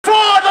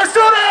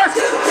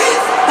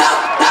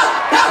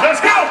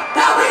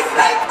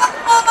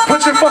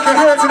your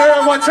hands in the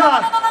air one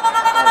time.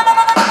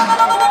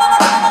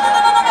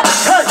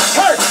 Hey,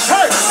 hey,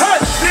 hey, hey.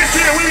 This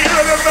year we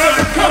hear the man.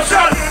 Come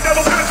shot. Never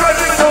been a try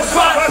to no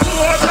spot. I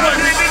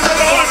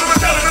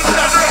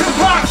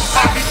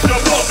keep the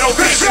ball, no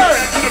bitch. To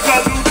the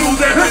call, do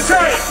that.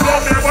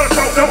 Long man, wanna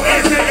talk, no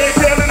answer. Ain't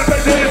telling the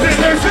face of his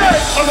head.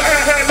 On the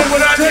air, hand, look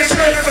what I did.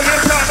 Every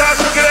time I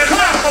took it at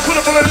time, I put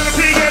a bullet in the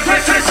pig and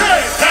take it.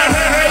 Hey,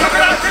 hey, hey, look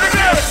at us, get it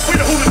again. We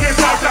the hooligans,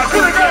 talk out,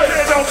 good again.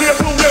 Don't be a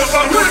fool, we'll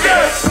fuck good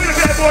again. We the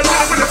bad boys,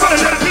 with the fun,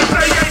 let it be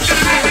play, ain't get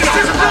it in.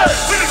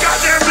 We the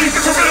goddamn beast,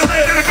 it's a real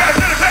man. Get the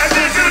goddamn bad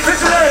man, get a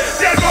picture in.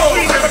 Dead boy,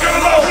 we never come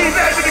along. We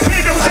back to the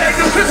king, that was that,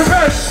 get a picture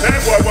in. Bad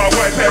boy, walk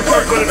right, bad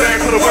work, for the bag,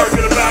 for the work,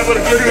 for the line, for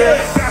the good again.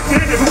 Got me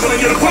in there, who's gonna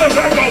get a push?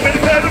 I go, man,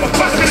 the bad, I'm a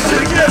punch him in the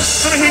shit again.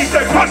 So the heat,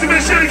 say, punch him in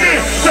the shit again.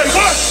 Say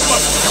what?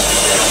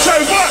 Say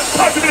what?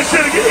 Punch him in the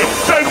shit again.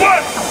 Say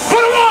what?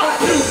 Put him on!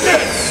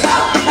 Yes!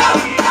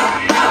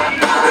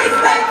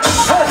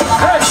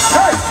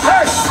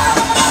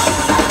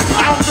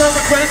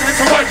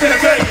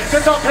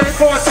 Since I'm paid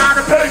for a sign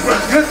of paper.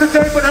 Here's the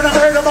day, but then I'm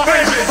paid on my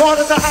payment. Born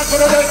at the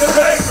hospital, there's a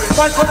paper.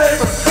 Fight for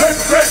neighbor,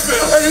 paper, great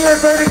bill. And you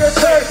ain't ready to get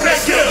saved.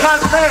 Thank you.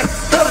 Hot man,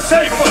 feel the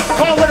safer.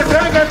 Call when the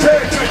gang get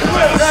paid.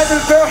 That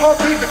is their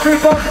heartbeat, the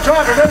creep off the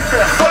driver, right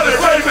there. Run it,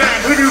 right back.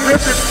 We do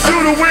business. Do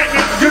the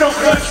witness. You don't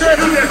cut shit.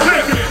 Do that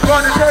tricky.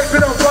 Run the day, we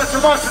don't run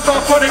some us. It's all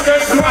funny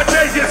games. Do my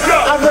days, yes, go.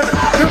 I'm living.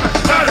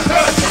 Not a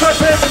touch. Touch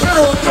me in the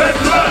middle of Bad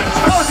blood.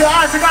 close your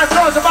eyes, you got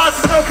throws about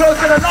to so close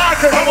to the line.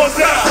 Almost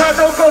down. Time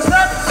don't go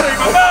snap. Save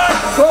my mind.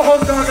 Go home,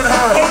 dog in the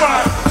house. Oh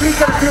my. He's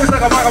gonna fuse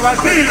like a mug of my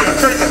speed.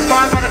 Drinking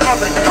 500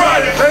 company.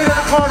 Friday. Late in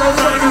the car, no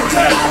time to do.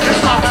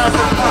 It's my house,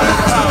 it's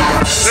my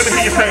house. Let me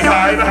hear you say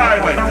hi in the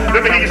highway.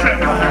 Let me hear you say.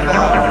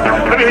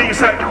 Let me hear you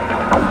say.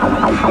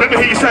 Let me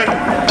hear you say.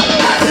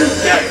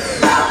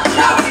 Yes.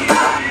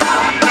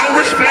 No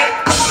respect.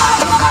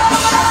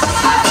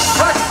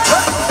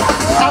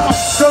 I'm a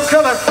still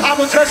killer, I'm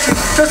a test you.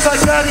 Just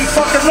like daddy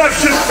fucking loves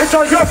you. It's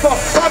all your fault,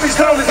 Bobby's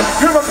lonely.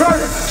 You're a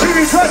burden, she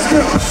needs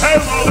rescue.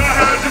 Hello, I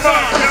heard your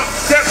mom.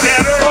 Step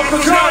daddy, Uncle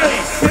Johnny.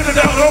 In the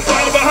down, don't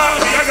follow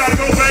behind me. I gotta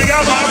go bang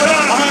out my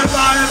behind. I'm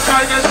lying,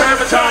 tigers,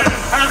 never time.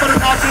 I'm gonna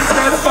not be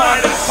scared to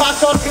find it. Pots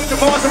on king, the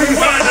boss, and we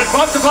find it.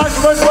 Bumps and lights,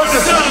 where's the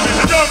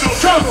jungle,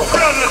 jungle,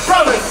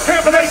 brothers,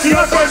 can't believe you,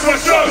 I'm first one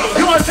struggle.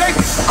 You wanna take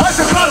it? I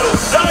should cuddle.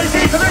 Now you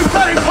need to be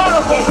bloody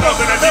colorful. Woke up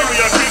in an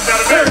area, kicked out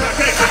of area.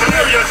 Came from an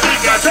area, she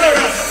got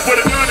terror.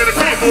 With a gun and a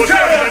people,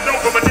 carrying a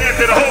note from a dance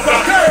to the whole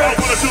block. I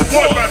wanna do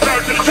war, my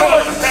turn to the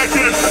joy.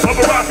 Actions of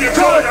a rocky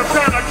toy. I'm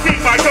trying to keep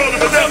my goal of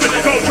a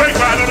elephant. Go straight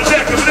ride on the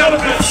deck of an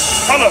elephant.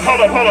 Hold up,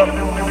 hold up, hold up.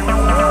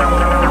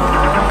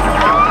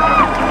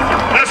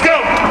 Let's go.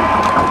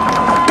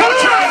 Go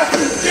try.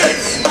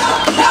 Yes.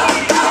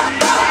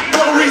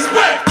 No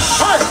respect.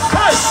 Hey,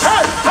 hey,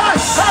 hey, hey,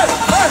 hey,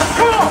 hey,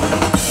 come on.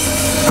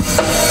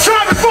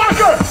 Travis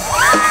Barker.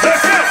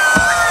 Let's go.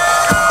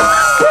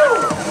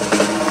 Woo.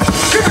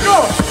 Keep it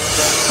going.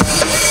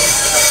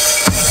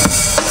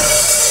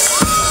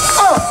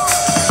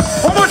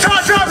 One more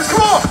time, Travis,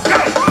 come on. Go.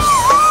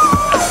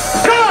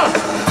 Go,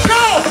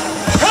 go,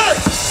 hey.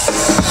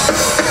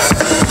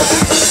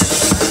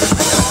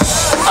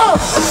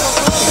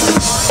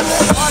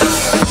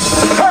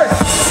 Hey,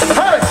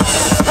 hey,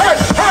 hey,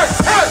 hey,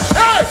 hey,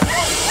 hey.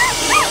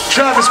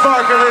 Travis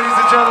Barker, ladies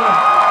and gentlemen.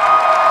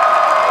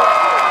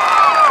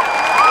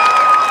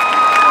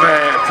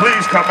 Man,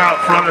 please come out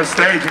front of the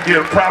stage and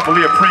get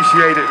properly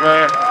appreciated,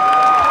 man.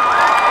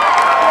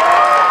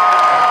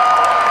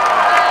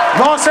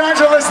 Los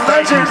Angeles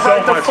legend so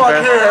right the much, fuck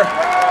man. here.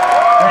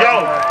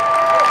 Yo,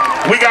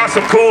 we got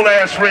some cool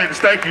ass friends.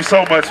 Thank you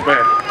so much,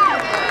 man.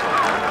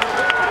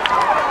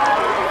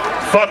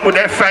 Fuck with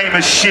that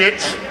famous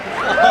shit,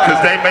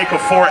 cause they make a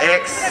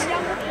 4X.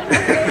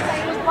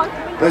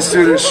 Let's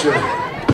do this shit.